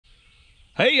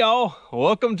Hey y'all,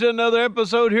 welcome to another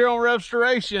episode here on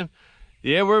RevStoration.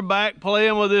 Yeah, we're back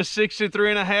playing with this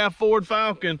 63.5 Ford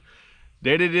Falcon.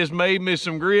 Daddy just made me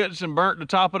some grits and burnt the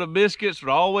top of the biscuits, but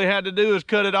all we had to do is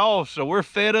cut it off. So we're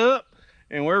fed up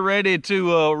and we're ready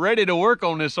to work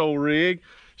on this old rig.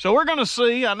 So we're gonna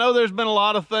see, I know there's been a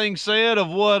lot of things said of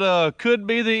what could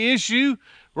be the issue.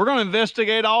 We're gonna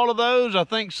investigate all of those. I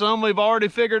think some we've already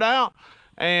figured out.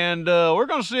 And we're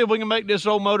gonna see if we can make this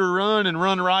old motor run and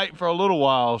run right for a little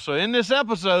while. So in this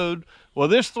episode, will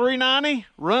this 390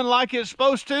 run like it's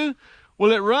supposed to?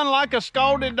 Will it run like a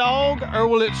scalded dog, or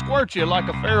will it squirt you like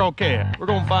a feral cat? We're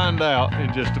gonna find out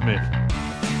in just a minute.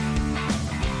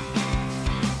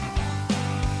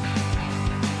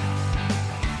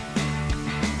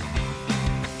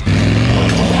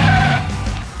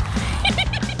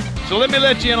 So let me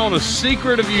let you in on a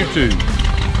secret of YouTube.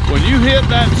 When you hit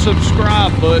that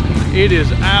subscribe button, it is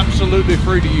absolutely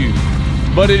free to use,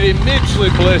 but it immensely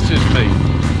blesses me.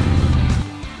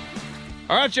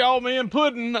 All right, y'all, me and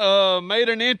Puddin' made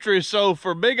an entry. So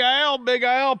for Big Al,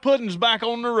 Puddin's back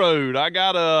on the road. I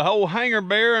got a whole hanger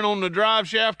bearing on the drive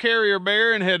shaft carrier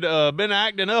bearing, had been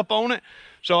acting up on it.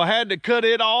 So I had to cut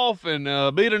it off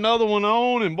and beat another one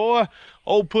on, and boy,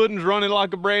 old Puddin's running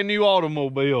like a brand new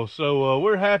automobile. So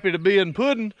we're happy to be in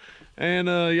Puddin'. And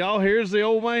y'all, here's the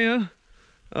old man.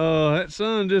 That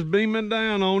sun just beaming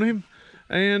down on him.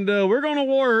 And we're gonna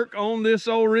work on this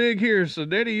old rig here. So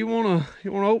Daddy, you wanna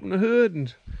open the hood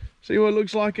and see what it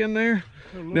looks like in there?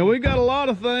 Now we got a lot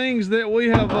of things that we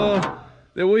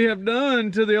have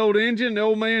done to the old engine. The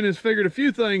old man has figured a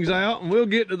few things out, and we'll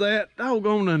get to that.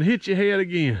 Doggone and hit your head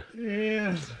again.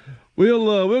 Yes.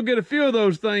 We'll get a few of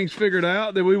those things figured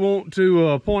out that we want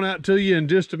to point out to you in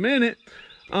just a minute.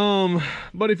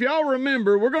 But if y'all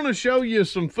remember, we're going to show you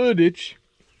some footage.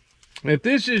 If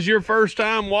this is your first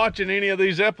time watching any of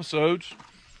these episodes,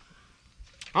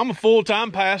 I'm a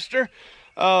full-time pastor.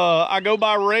 I go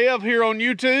by Rev here on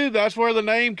YouTube. That's where the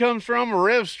name comes from,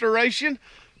 RevStoration.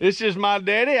 This is my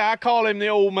daddy. I call him the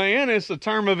old man. It's a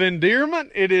term of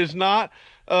endearment. It is not.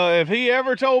 If he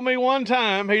ever told me one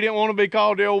time he didn't want to be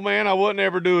called the old man, I wouldn't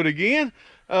ever do it again.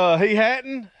 He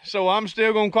hadn't, so I'm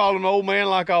still gonna call him old man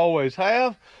like I always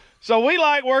have. So we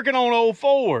like working on old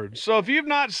Fords. So if you've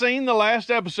not seen the last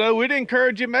episode, we'd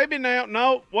encourage you, maybe now,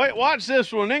 no, wait, watch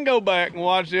this one, then go back and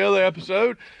watch the other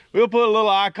episode. We'll put a little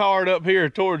iCard up here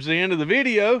towards the end of the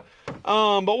video.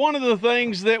 But one of the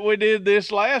things that we did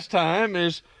this last time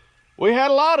is we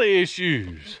had a lot of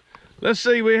issues. Let's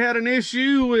see, we had an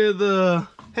issue with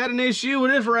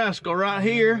this rascal right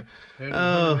here.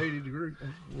 180 degrees.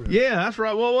 Yeah, that's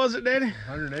right. What was it, Daddy?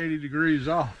 180 degrees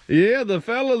off. Yeah, the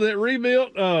fella that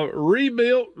rebuilt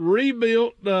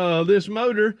this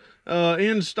motor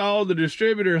installed the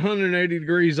distributor 180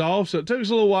 degrees off. So it took us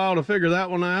a little while to figure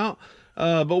that one out.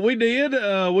 But we did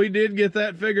get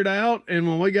that figured out. And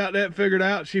when we got that figured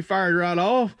out, she fired right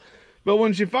off. But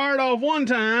when she fired off one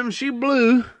time, she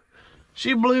blew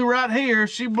right here.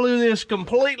 She blew this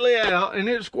completely out, and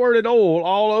it squirted oil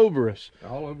all over us.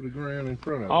 All over the ground in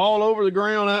front of us. All over the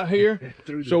ground out here.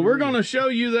 So we're going to show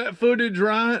you that footage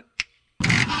right.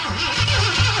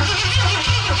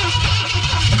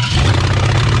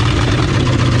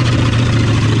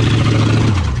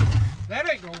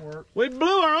 That ain't going to work. We blew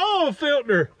our oil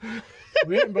filter.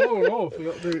 We didn't blow an oil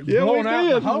filter. Yeah, we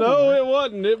did. No, it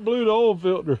wasn't. It blew the oil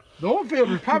filter. The oil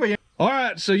filter's probably... All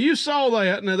right, so you saw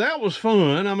that. Now, that was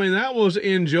fun. I mean, that was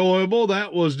enjoyable.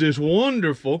 That was just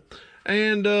wonderful.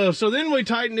 And so then we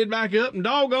tightened it back up, and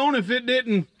doggone if it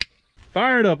didn't.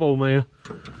 Fire it up, old man.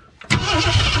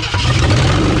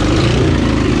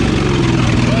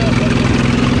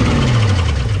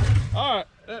 All right,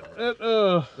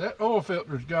 that oil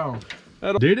filter's gone.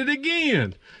 Did it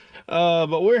again.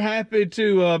 But we're happy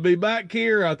to be back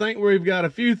here. I think we've got a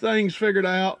few things figured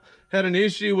out. Had an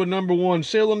issue with number one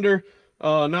cylinder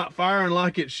not firing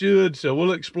like it should, so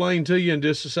we'll explain to you in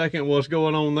just a second what's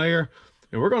going on there.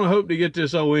 And we're going to hope to get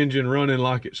this old engine running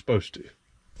like it's supposed to.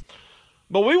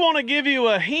 But we want to give you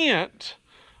a hint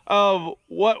of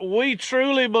what we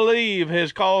truly believe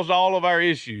has caused all of our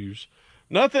issues.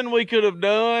 Nothing we could have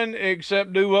done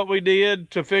except do what we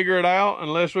did to figure it out,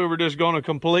 unless we were just going to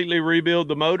completely rebuild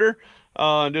the motor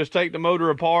and just take the motor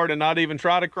apart and not even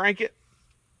try to crank it.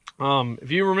 If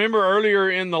you remember earlier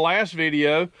in the last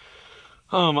video,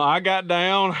 I got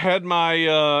down, had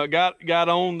my, got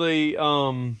on the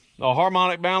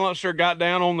harmonic balancer, got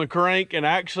down on the crank and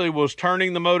actually was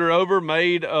turning the motor over,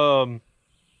 made,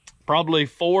 probably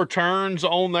 4 turns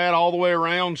on that all the way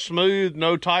around, smooth,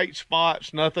 no tight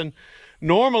spots, nothing.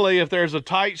 Normally, if there's a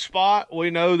tight spot,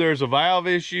 we know there's a valve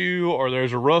issue or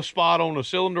there's a rough spot on the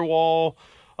cylinder wall.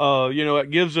 You know,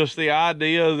 it gives us the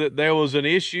idea that there was an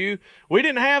issue. We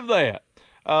didn't have that.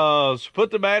 So put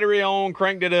the battery on,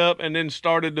 cranked it up, and then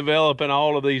started developing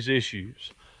all of these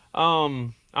issues.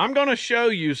 I'm going to show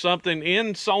you something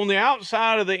on the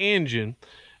outside of the engine.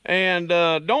 And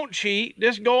don't cheat.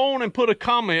 Just go on and put a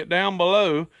comment down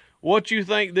below what you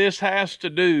think this has to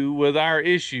do with our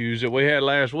issues that we had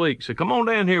last week. So come on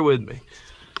down here with me.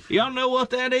 Y'all know what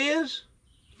that is?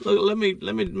 Look, let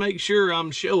me make sure I'm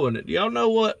showing it. Y'all know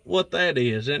what that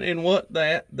is and what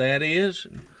that is?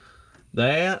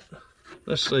 That.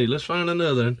 Let's see. Let's find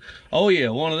another one. Oh yeah,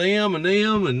 one of them and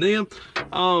them and them.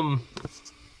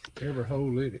 Every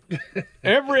hole in it.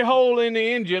 Every hole in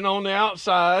the engine on the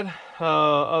outside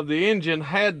of the engine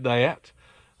had that.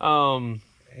 And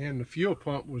the fuel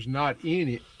pump was not in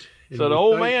it. So the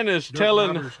old man is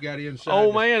telling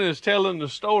the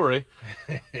story.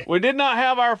 We did not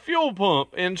have our fuel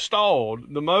pump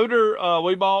installed. The motor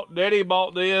Daddy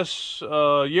bought this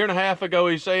a year and a half ago.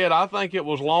 He said, I think it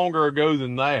was longer ago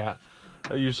than that.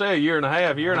 You say a year and a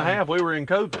half, we were in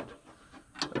COVID.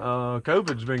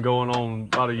 COVID's been going on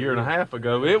about a year and a half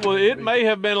ago. It may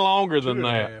have been longer than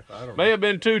that. May have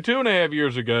been two and a half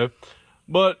years ago.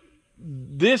 But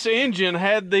this engine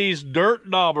had these dirt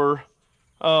dauber,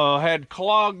 had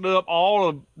clogged up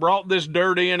brought this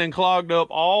dirt in and clogged up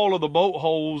all of the bolt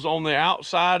holes on the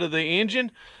outside of the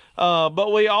engine.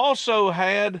 But we also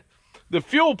had the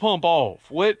fuel pump off,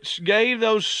 which gave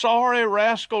those sorry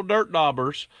rascal dirt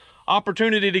daubers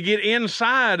opportunity to get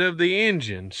inside of the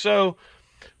engine. So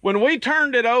when we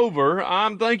turned it over,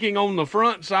 I'm thinking on the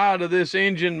front side of this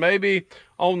engine, maybe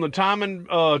on the timing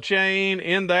chain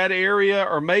in that area,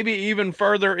 or maybe even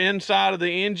further inside of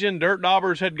the engine, dirt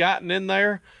daubers had gotten in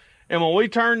there. And when we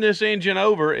turned this engine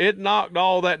over, it knocked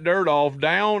all that dirt off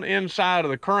down inside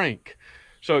of the crank.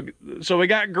 So we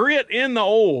got grit in the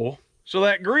oil. So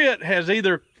that grit has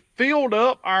either filled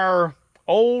up our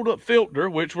old filter,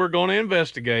 which we're going to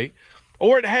investigate,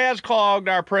 or it has clogged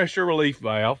our pressure relief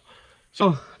valve.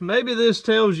 So maybe this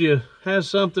has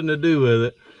something to do with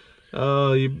it.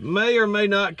 You may or may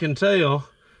not can tell,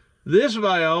 this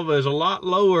valve is a lot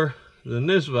lower than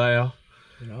this valve.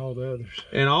 And all the others.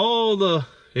 And all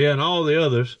the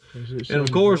others. And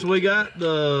of course we got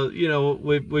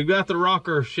we've got the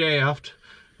rocker shaft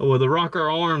with the rocker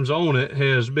arms on it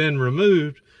has been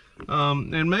removed.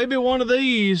 And maybe one of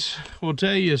these will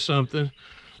tell you something.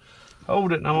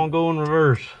 Hold it and I'm gonna go in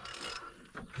reverse.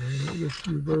 Just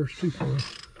reverse too far.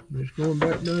 It's going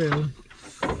back down.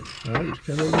 It's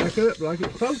coming back up like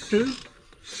it's supposed to.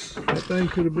 That thing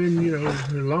could have been,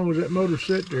 as long as that motor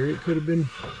sat there, it could have been,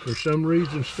 for some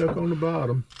reason, stuck on the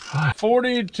bottom.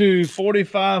 40 to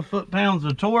 45 foot-pounds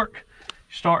of torque.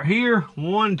 Start here,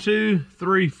 1, 2,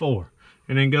 3, 4.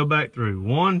 And then go back through.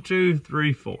 1, 2,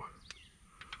 3, 4.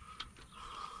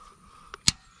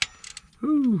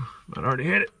 Whew, I already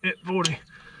had it at 40.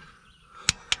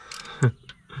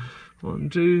 1,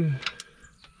 2,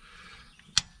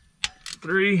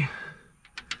 3,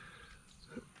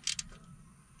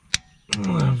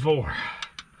 4.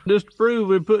 Just to prove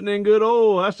we're putting in good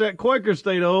oil. That's that Quaker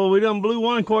State oil. We done blew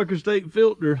one Quaker State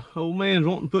filter. Old man's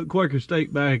wanting to put Quaker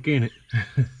State back in it.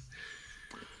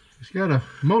 It's got a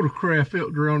Motorcraft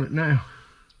filter on it now.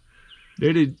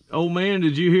 Old man,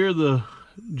 did you hear the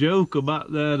joke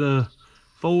about that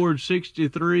Ford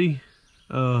 63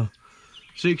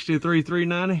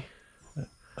 390?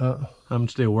 I'm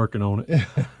still working on it.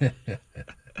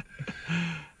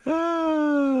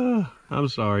 I'm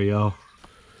sorry, y'all.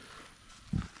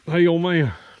 Hey, old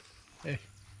man. Hey.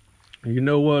 You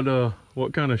know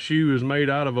what kind of shoe is made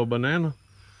out of a banana?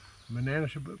 Banana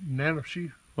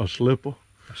shoe? A slipper.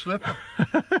 A slipper?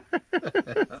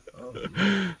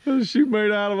 A shoe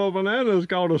made out of a banana is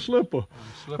called a slipper.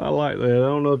 I like that. I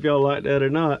don't know if y'all like that or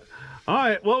not. All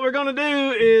right, what we're gonna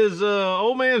do is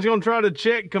old man's gonna try to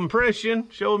check compression.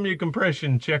 Show him your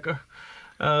compression checker.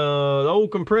 The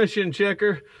old compression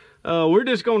checker. We're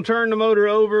just gonna turn the motor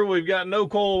over. We've got no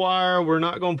coil wire. We're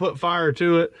not gonna put fire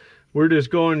to it. We're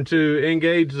just going to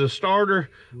engage the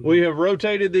starter. We have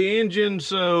rotated the engine,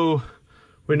 so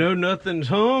we know nothing's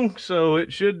hung, so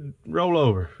it should roll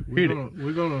over. We're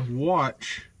gonna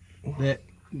watch that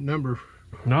number.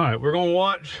 All right, we're gonna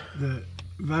watch the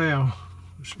valve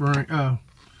spring.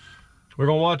 We're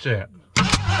gonna watch that.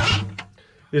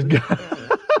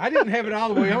 I didn't have it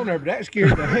all the way on there, but that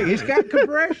scared the heck. It's got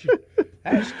compression.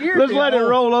 That scared me. Let's let it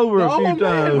roll over a few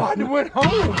times. It went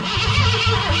home.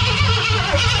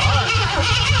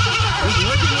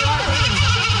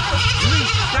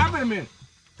 Stop it a minute.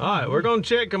 All right, we're gonna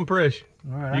check compression.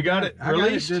 All right, you got it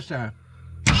released this time.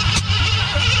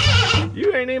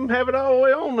 You ain't even have it all the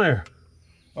way on there.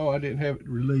 Oh, I didn't have it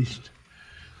released.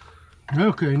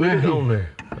 Okay, Put it now. on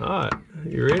there. All right,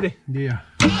 you ready? Yeah.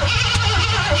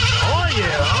 Oh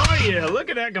yeah, look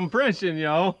at that compression,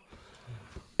 y'all.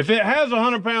 If it has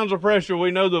 100 pounds of pressure,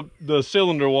 we know the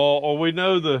cylinder wall, or we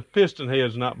know the piston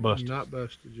head's not busted. Not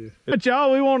busted, yeah. But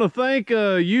y'all, we want to thank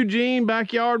Eugene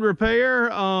Backyard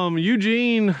Repair.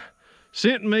 Eugene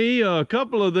sent me a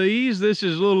couple of these. This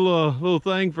is a little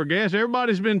thing for gas.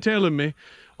 Everybody's been telling me,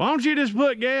 why don't you just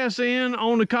put gas in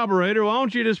on the carburetor? Why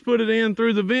don't you just put it in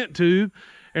through the vent tube?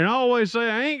 And I always say,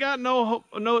 I ain't got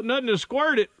nothing to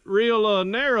squirt it real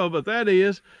narrow, but that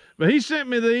is. But he sent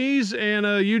me these, and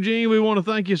Eugene, we want to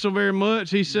thank you so very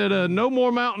much. He said, no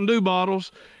more Mountain Dew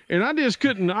bottles. And I just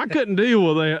couldn't deal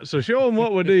with that. So show them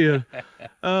what we did.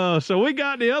 So we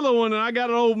got the other one, and I got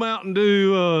an old Mountain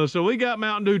Dew. So we got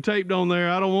Mountain Dew taped on there.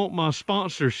 I don't want my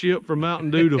sponsorship for Mountain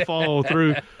Dew to fall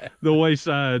through the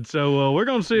wayside. So we're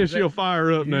going to see if she'll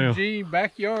fire up now. Eugene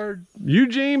Backyard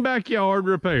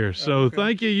Repair. So okay.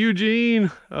 Thank you,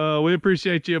 Eugene. We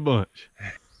appreciate you a bunch.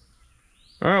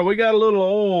 All right, we got a little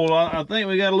oil. I think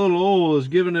we got a little oil that's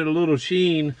giving it a little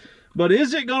sheen. But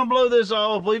is it gonna blow this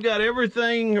off? We've got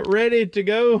everything ready to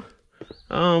go.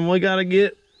 We gotta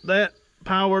get that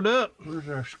powered up. Where's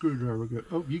our screwdriver go?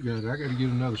 Oh, you got it. I gotta get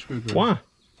another screwdriver. Why?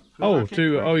 Oh,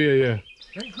 yeah.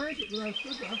 Can't crank it without a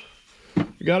screwdriver.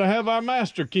 You gotta have our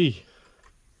master key.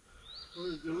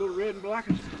 The little red and black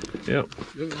one? Yep.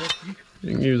 You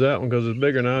can use that one because it's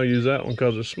bigger now. I'll use that one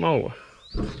because it's smaller.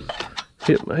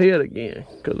 Hit my head again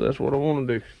because that's what I want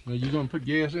to do. Now you gonna put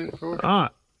gas in it for us? All right.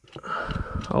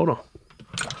 Hold on.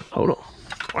 All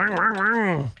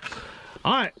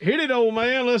right, hit it, old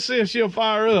man. Let's see if she'll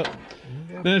fire up.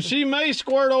 Now she may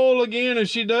squirt oil again. If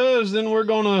she does, then we're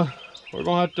gonna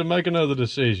have to make another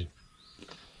decision.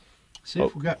 See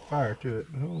if we got fire to it.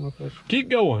 I don't know if that's... Keep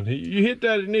going. You hit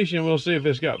that ignition, we'll see if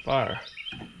it's got fire.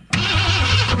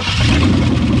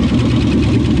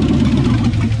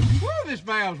 Whoa, this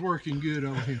valve's working good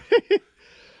over here.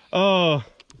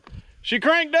 She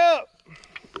cranked up.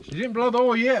 She didn't blow the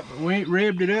oil yet, but we ain't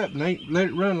revved it up and ain't let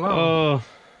it run long.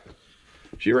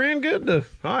 She ran good though.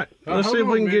 All right, let's see if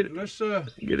we can get it. Let's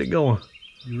get it going.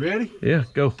 You ready? Yeah,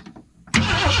 go.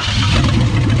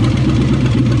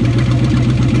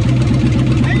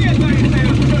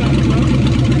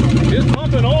 Just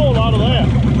pumping oil out of that.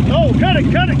 Oh, cut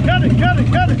it.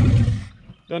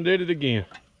 Done did it again.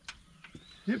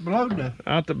 It blowed now.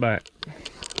 Out the back.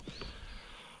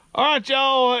 All right,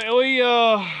 y'all,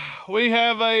 we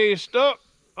have a stuck,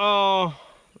 oil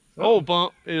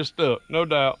pump is stuck, no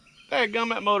doubt. Dadgum,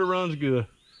 that motor runs good.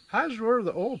 How's where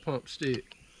the oil pump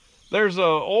stick? There's a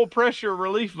oil pressure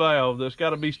relief valve that's got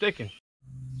to be sticking.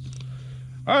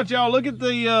 All right, y'all, look at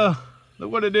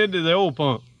look what it did to the oil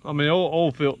pump. I mean,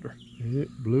 oil filter. It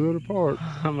blew it apart.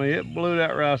 I mean, it blew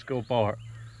that rascal apart.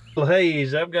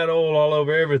 Haze, I've got oil all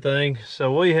over everything.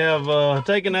 So we have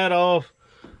taken that off.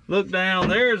 Look down,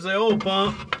 there's the oil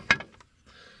pump.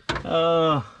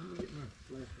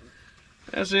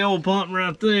 That's the oil pump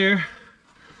right there.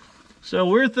 So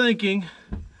we're thinking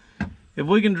if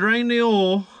we can drain the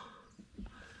oil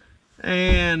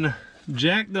and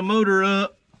jack the motor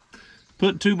up,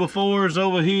 put 2x4s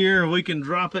over here, we can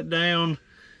drop it down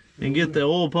and get the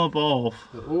oil pump off.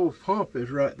 The oil pump is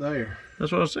right there.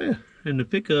 That's what I said. And the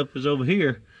pickup is over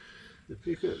here. The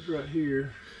pickup's right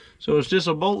here. So it's just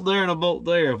a bolt there and a bolt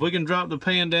there. If we can drop the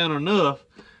pan down enough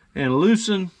and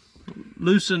loosen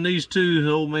these two, the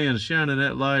old man's shining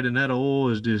that light and that oil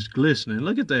is just glistening.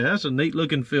 Look at that, that's a neat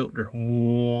looking filter.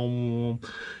 And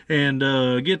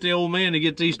get the old man to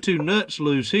get these two nuts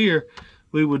loose here,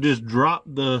 we would just drop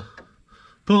the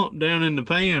pump down in the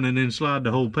pan and then slide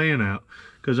the whole pan out.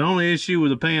 Because the only issue with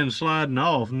the pan sliding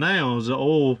off now is the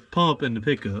oil pump in the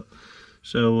pickup.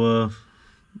 So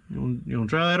you wanna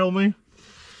try that, old man?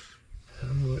 I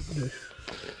don't know what to do.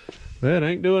 That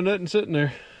ain't doing nothing sitting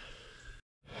there.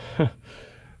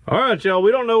 All right, y'all,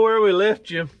 we don't know where we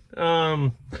left you.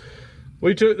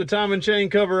 We took the timing chain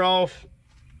cover off.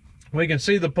 We can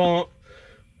see the pump.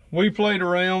 We played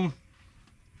around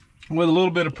with a little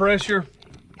bit of pressure.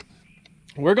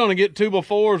 We're gonna get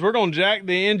 2x4s. We're gonna jack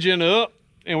the engine up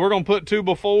and we're gonna put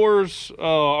 2x4s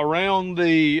around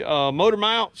the motor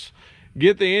mounts,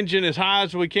 get the engine as high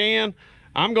as we can.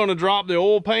 I'm gonna drop the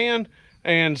oil pan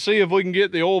and see if we can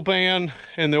get the oil pan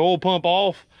and the oil pump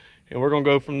off, and we're gonna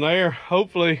go from there.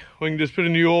 Hopefully we can just put a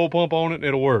new oil pump on it and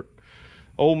it'll work.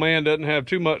 Old man doesn't have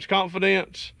too much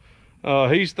confidence.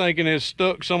 He's thinking it's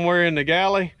stuck somewhere in the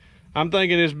galley. I'm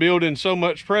thinking it's building so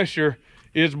much pressure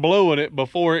it's blowing it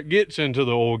before it gets into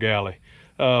the oil galley,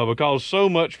 because so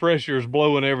much pressure is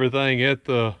blowing everything at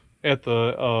the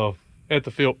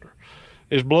filter.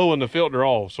 is blowing the filter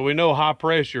off. So we know high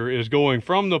pressure is going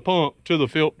from the pump to the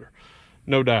filter,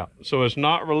 no doubt. So it's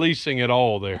not releasing at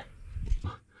all there.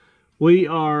 We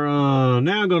are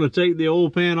now going to take the oil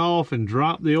pan off and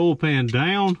drop the oil pan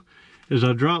down. As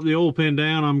I drop the oil pan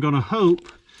down, I'm going to hope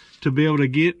to be able to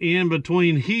get in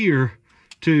between here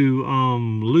to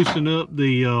loosen up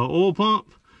the oil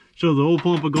pump. So the oil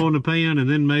pump will go in the pan, and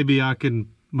then maybe I can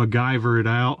MacGyver it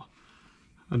out.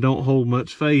 I don't hold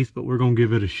much faith, but we're going to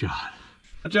give it a shot.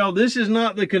 But y'all, this is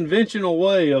not the conventional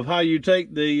way of how you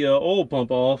take the oil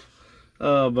pump off.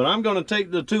 But I'm going to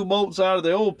take the 2 bolts out of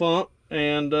the oil pump,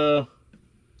 and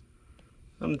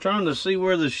I'm trying to see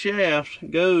where the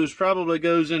shaft goes. Probably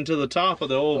goes into the top of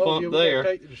the oil pump there.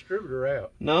 Take the distributor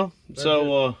out. No,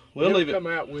 so we'll leave it. It'll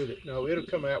come out with it. No, it'll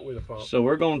come out with a pump. So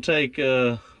we're going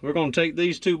to take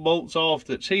these 2 bolts off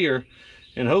that's here,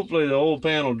 and hopefully the oil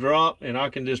pan will drop, and I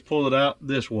can just pull it out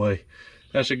this way.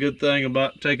 That's a good thing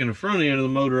about taking the front end of the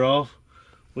motor off.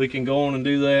 We can go on and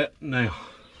do that now.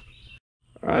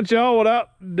 All right, y'all,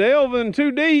 without delving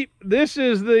too deep, this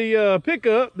is the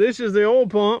pickup. This is the oil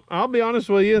pump. I'll be honest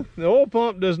with you, the oil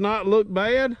pump does not look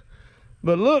bad,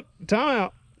 but look, time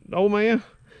out, old man.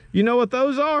 You know what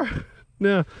those are?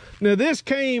 Now this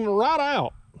came right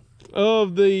out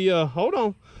of the, hold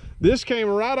on. This came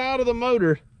right out of the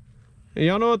motor. And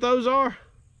y'all know what those are?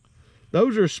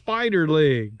 Those are spider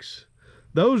legs.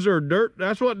 Those are dirt,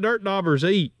 that's what dirt daubers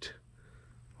eat.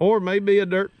 Or maybe a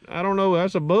dirt, I don't know,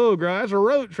 that's a bug, right? That's a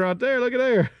roach right there, look at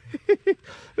there.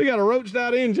 We got a roached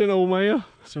out engine, old man.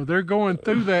 So they're going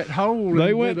through that hole.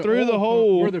 They went through the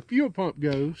hole. Where the fuel pump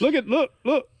goes.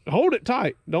 Look, hold it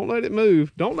tight. Don't let it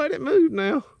move. Don't let it move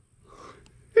now.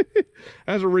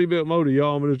 That's a rebuilt motor,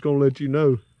 y'all. I'm just gonna let you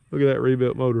know. Look at that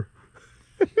rebuilt motor.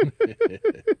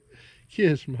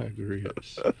 Kiss my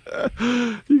grits.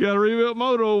 You got a rebuilt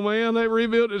motor, old man. They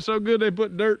rebuilt it so good they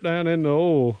put dirt down in the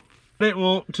oil. I didn't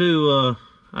want to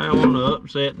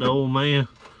upset the old man.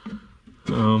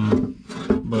 But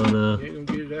you ain't gonna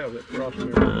get it out of that cross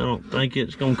mirror. I don't think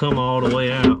it's gonna come all the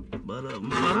way out. But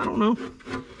I don't know.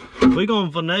 We're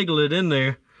gonna finagle it in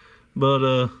there.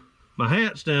 But my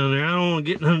hat's down there. I don't want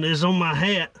to get none of this on my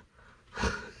hat.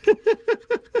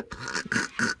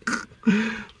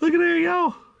 Look at there,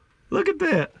 y'all. Look at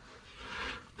that.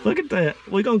 Look at that.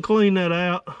 We're gonna clean that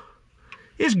out.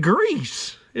 It's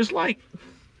grease. It's like,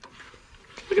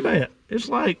 look at that. It's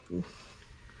like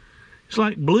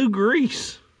blue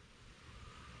grease.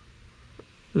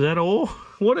 Is that oil?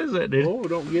 What is that, dude? Oh,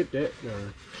 don't get that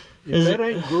done. If that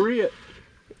ain't grit.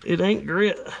 It ain't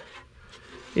grit.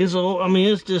 It's oil. I mean,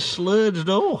 it's just sludged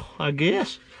oil, I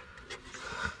guess.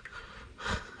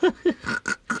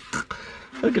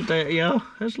 Look at that, y'all.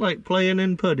 That's like playing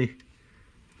in putty.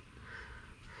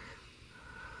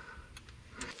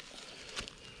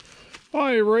 All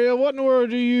right, Rev, what in the world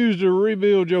do you use to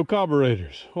rebuild your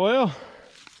carburetors? Well,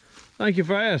 thank you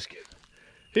for asking.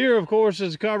 Here, of course,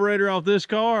 is the carburetor off this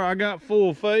car. I got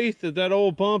full faith that that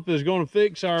oil pump is going to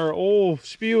fix our oil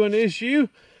spewing issue.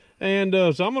 And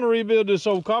so I'm going to rebuild this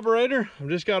old carburetor. I've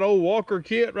just got old Walker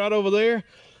kit right over there.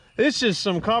 This is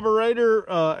some carburetor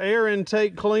air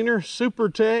intake cleaner, Super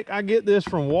Tech. I get this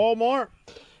from Walmart.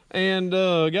 And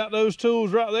got those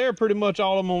tools right there, pretty much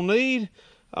all I'm going to need.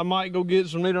 I might go get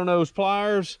some needle nose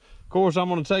pliers. Of course, I'm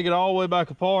going to take it all the way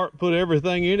back apart, put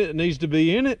everything in it that needs to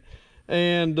be in it.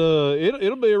 And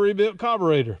it'll be a rebuilt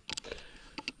carburetor.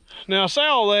 Now I say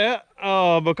all that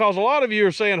because a lot of you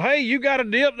are saying, hey, you got to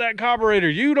dip that carburetor.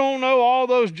 You don't know all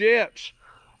those jets.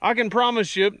 I can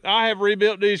promise you, I have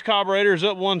rebuilt these carburetors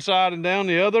up one side and down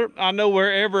the other. I know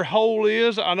where every hole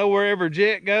is. I know where every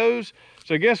jet goes.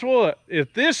 So guess what?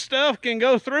 If this stuff can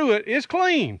go through it, it's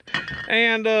clean.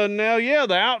 And now, yeah,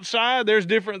 the outside, there's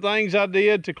different things I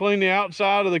did to clean the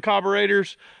outside of the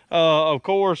carburetors. Of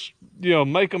course, you know,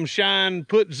 make them shine,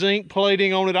 put zinc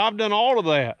plating on it. I've done all of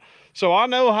that. So I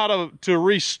know how to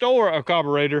restore a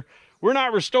carburetor. We're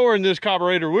not restoring this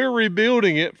carburetor. We're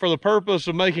rebuilding it for the purpose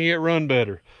of making it run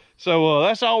better. So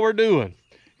that's all we're doing.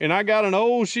 And I got an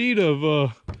old sheet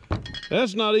of,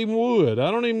 that's not even wood.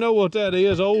 I don't even know what that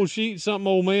is. Old sheet, something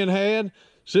old man had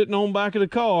sitting on back of the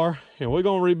car. And we're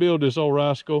gonna rebuild this old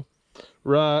rascal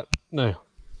right now.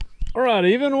 All right,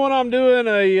 even when I'm doing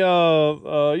a you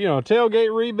know,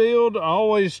 tailgate rebuild, I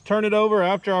always turn it over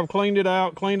after I've cleaned it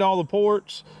out, cleaned all the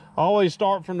ports. I always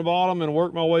start from the bottom and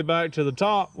work my way back to the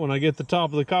top. When I get the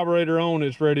top of the carburetor on,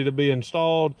 it's ready to be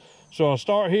installed. So I'll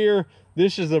start here.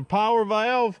 This is the power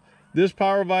valve. This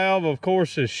power valve, of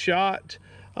course, is shot.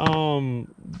 All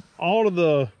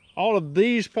of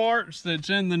these parts that's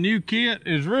in the new kit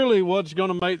is really what's going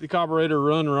to make the carburetor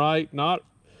run right.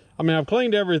 I mean, I've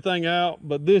cleaned everything out,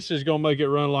 but this is gonna make it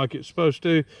run like it's supposed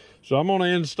to. So I'm gonna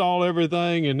install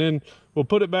everything and then we'll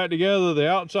put it back together. The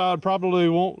outside probably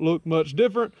won't look much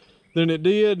different than it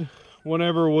did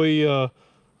whenever we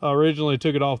originally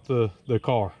took it off the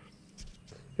car.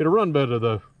 It'll run better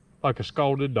though, like a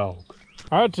scalded dog.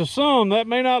 All right, to some, that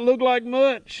may not look like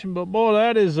much, but boy,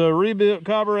 that is a rebuilt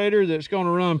carburetor that's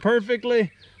gonna run perfectly.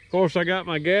 Of course, I got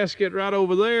my gasket right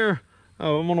over there.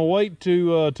 I'm gonna wait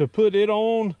to put it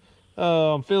on,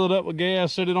 fill it up with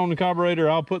gas, set it on the carburetor.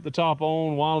 I'll put the top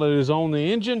on while it is on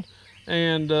the engine.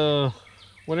 And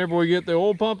whenever we get the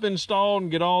oil pump installed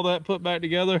and get all that put back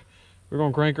together, we're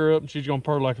gonna crank her up and she's gonna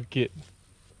purr like a kitten.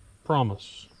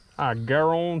 Promise. I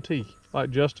guarantee, like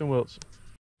Justin Wilson.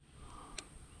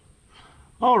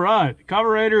 All right,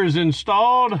 carburetor is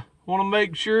installed. Want to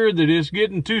make sure that it's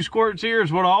getting 2 squirts here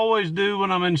is what I always do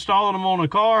when I'm installing them on a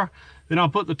car. Then I'll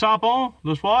put the top on.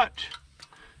 Let's watch.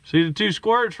 See the 2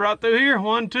 squirts right through here?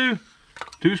 1, 2,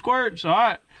 2 squirts. All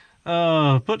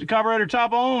right. Put the carburetor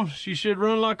top on. She should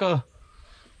run like a,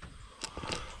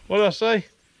 what did I say?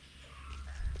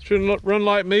 Shouldn't run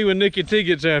like me when Nikki T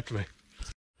gets after me.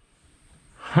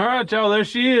 All right, y'all, there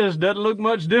she is. Doesn't look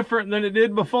much different than it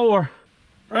did before.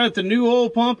 All right, the new oil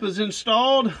pump is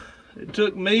installed. It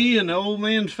took me and the old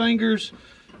man's fingers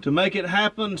to make it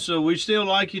happen, so we still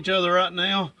like each other right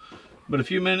now. But a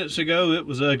few minutes ago, it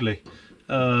was ugly.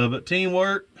 But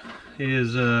teamwork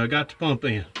is got the pump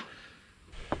in.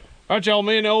 All right, y'all,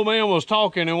 me and the old man was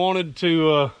talking and wanted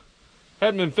to,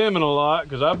 hadn't been filming a lot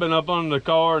because I've been up under the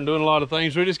car and doing a lot of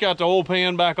things. We just got the oil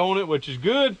pan back on it, which is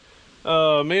good.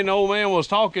 Me and the old man was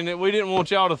talking that we didn't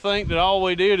want y'all to think that all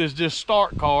we did is just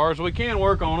start cars. We can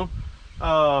work on them.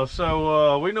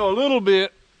 So we know a little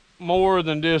bit more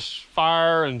than just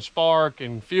fire and spark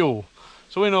and fuel.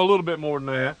 So we know a little bit more than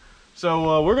that.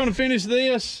 So we're gonna finish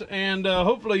this and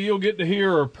hopefully you'll get to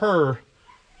hear her purr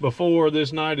before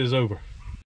this night is over.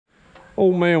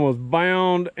 Old man was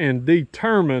bound and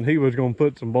determined he was gonna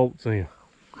put some bolts in.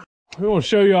 We're gonna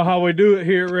show y'all how we do it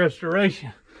here at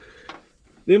RevStoration.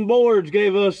 Them boards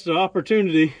gave us the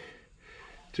opportunity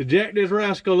to jack this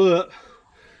rascal up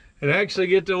and actually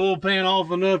get the oil pan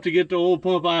off enough to get the oil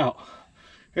pump out.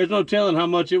 There's no telling how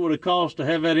much it would have cost to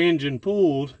have that engine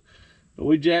pulled, but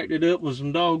we jacked it up with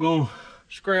some doggone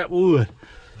scrap wood.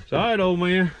 So, all right, old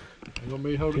man.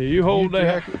 You hold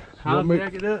that. I'll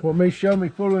jack it up. Want me to show me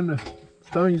pulling the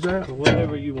things out? Or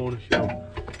whatever you want to show.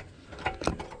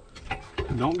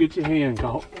 Don't get your hand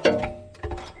caught.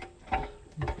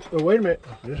 Oh, wait a minute.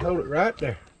 Just hold it right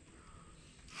there.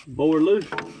 Board loose.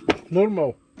 A little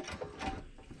more.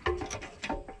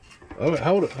 Oh,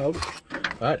 hold it, hold it.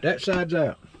 All right, that side's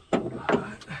out.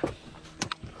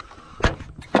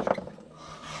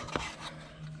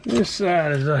 This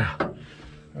side is out.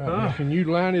 Right, can you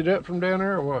line it up from down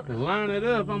there or what? To line it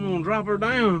up, I'm gonna drop her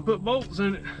down and put bolts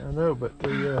in it. I know, but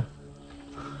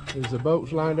is the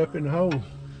bolts lined up in the hole?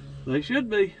 They should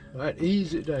be. All right,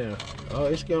 ease it down. Oh,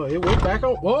 it's going. It went back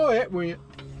on. Whoa, that went.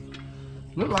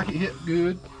 Looked like it hit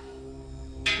good.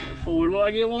 Oh, it looked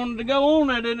like it wanted to go on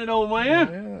there, didn't it, old man?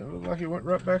 Yeah, it looked like it went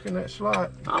right back in that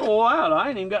slot. Oh, wow, I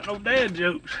ain't even got no dad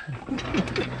jokes.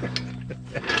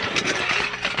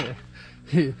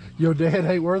 Your dad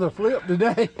ain't worth a flip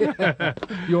today.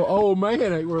 Your old man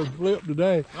ain't worth a flip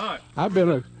today. All right. I've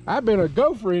been a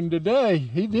gophering today.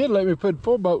 He did let me put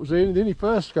 4 bolts in, and then he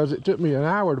fussed because it took me an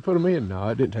hour to put them in. No,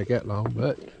 it didn't take that long,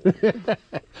 but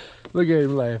look at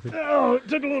him laughing. Oh, it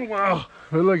took a little while.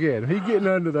 Well, look at him. He's getting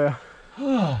under there.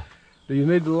 Do you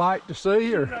need the light to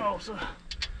see, or? No, sir.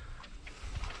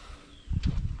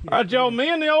 All right, y'all, me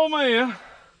and the old man.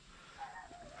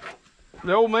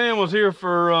 The old man was here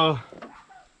for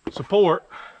support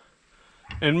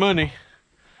and money.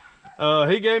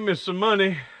 He gave me some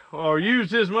money, or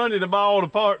used his money to buy all the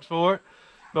parts for it.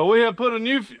 But we have put a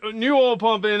new oil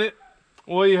pump in it.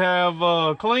 We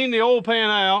have cleaned the oil pan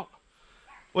out.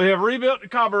 We have rebuilt the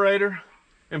carburetor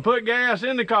and put gas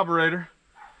in the carburetor.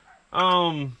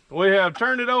 We have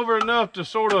turned it over enough to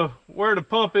sort of where to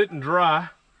pump it and dry.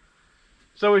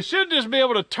 So we should just be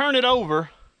able to turn it over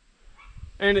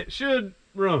and it should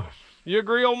run. You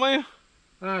agree, old man?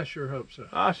 I sure hope so.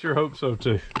 I sure hope so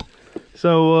too.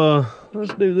 So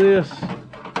let's do this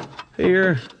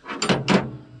here.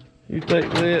 You take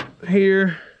that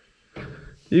here.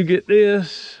 You get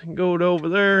this and go it over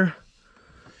there.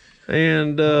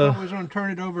 And I was gonna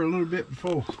turn it over a little bit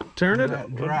before. Turn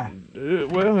it dry.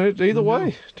 Well, it's either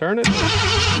way. Turn it.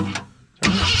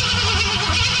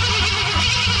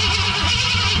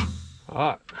 All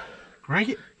right. Crank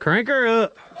it. Crank her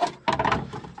up.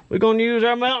 We're gonna use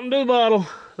our Mountain Dew bottle.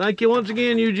 Thank you once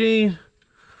again, Eugene.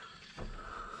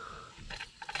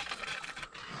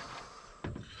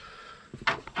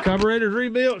 Carburetor's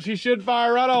rebuilt. She should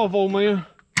fire right off, old man.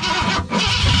 I'm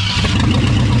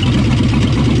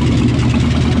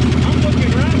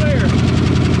looking right there.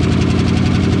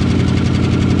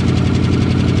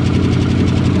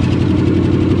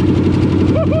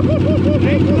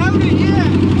 Ain't loaded yet.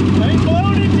 Ain't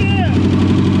loaded yet.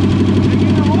 Ain't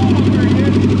getting a hole up there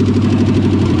yet.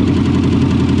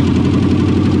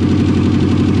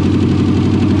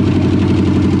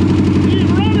 He's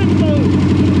running smooth.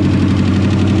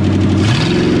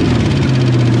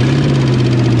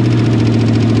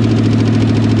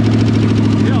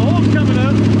 Yeah, oil's coming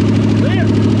up. There.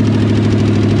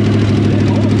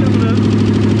 Yeah, oil's coming up.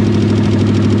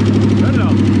 Cut it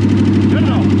off. Cut it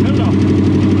off. Cut it off.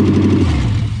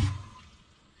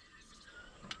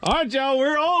 All right, y'all,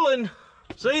 we're oiling.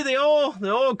 See the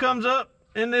oil comes up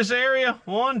in this area.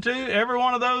 1, 2, every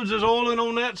one of those is oiling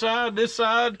on that side. This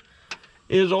side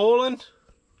is oiling,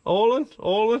 oiling,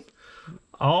 oiling,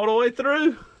 all the way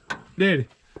through. Did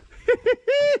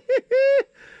it?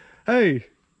 Hey,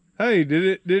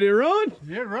 did it run?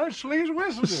 Yeah, it runs, slings,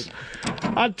 whistles.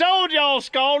 I told y'all,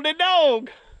 scalded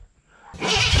dog. I'm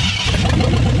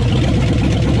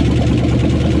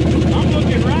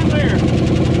looking right there.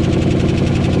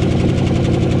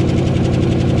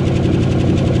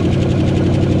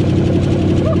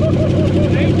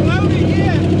 Ain't loaded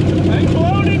yet. Ain't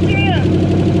loaded yet.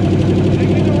 Ain't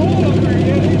getting a roll up there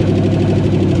yet either.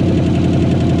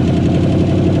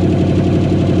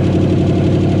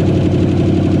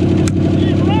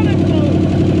 He's running through.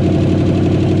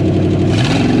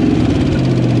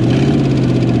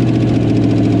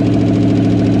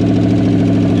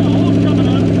 Yeah, oil's coming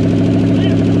up.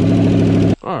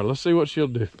 All right, let's see what she'll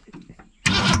do.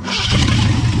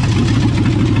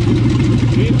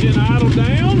 Engine idle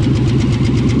down.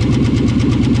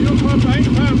 Fuel pump ain't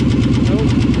pumping. Nope.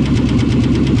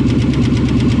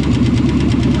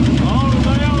 All the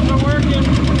valves are working.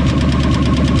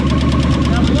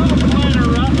 Got a little planter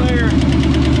right there.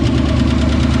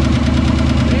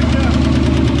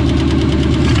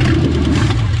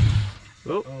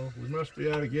 Oh, Oh, we must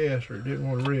be out of gas or it didn't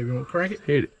want to rev. You want to crank it?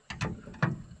 hit it.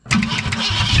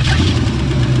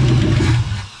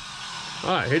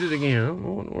 All right, hit it again. I don't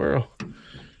know what in the world.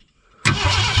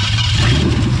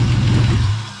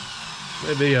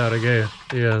 Maybe out of gas.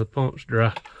 Yeah, the pump's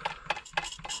dry.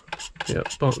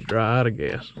 Yep, pump's dry, out of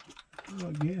gas.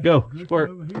 Oh, yeah. Go, Look squirt.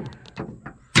 over here.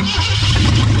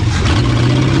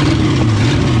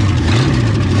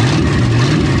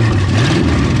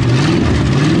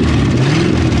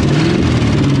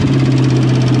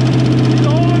 He's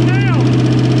oiling now.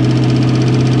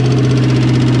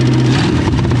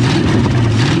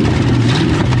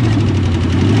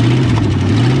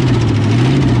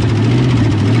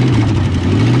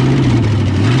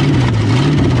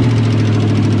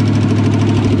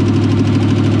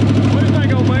 What do you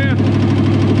think, old man?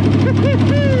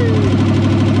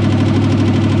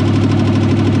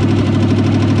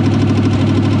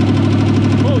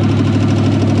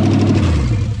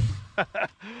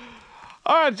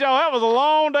 All right, y'all, that was a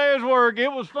long day's work.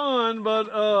 It was fun, but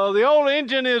the old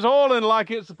engine is oiling like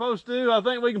it's supposed to. I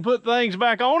think we can put things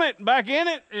back on it, back in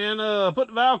it, and put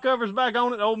the valve covers back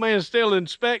on it. The old man's still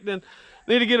inspecting.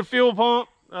 Need to get a fuel pump.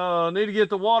 Need to get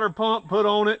the water pump put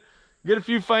on it. Get a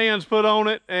few fans put on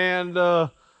it, and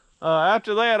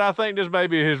after that, I think this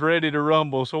baby is ready to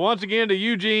rumble. So once again, to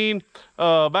Eugene,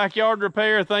 Backyard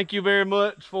Repair, thank you very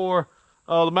much for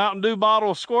the Mountain Dew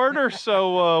bottle squirter.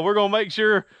 So we're gonna make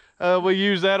sure we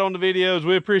use that on the videos.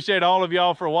 We appreciate all of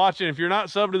y'all for watching. If you're not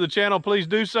subbed to the channel, please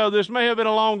do so. This may have been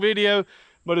a long video,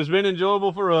 but it's been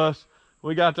enjoyable for us.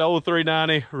 We got the old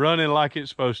 390 running like it's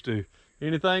supposed to.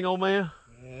 Anything, old man?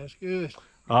 Yeah, that's good.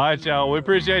 All right, y'all. We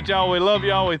appreciate y'all. We love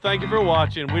y'all. We thank you for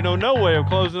watching. We know no way of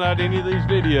closing out any of these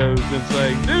videos than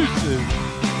saying deuces.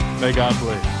 May God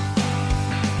bless.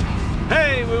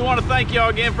 Hey, we want to thank y'all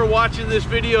again for watching this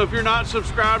video. If you're not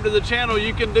subscribed to the channel,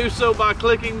 you can do so by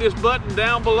clicking this button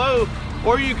down below,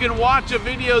 or you can watch a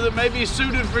video that may be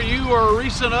suited for you or a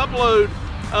recent upload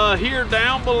here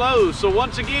down below. So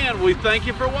once again, we thank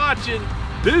you for watching.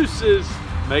 Deuces.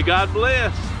 May God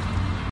bless.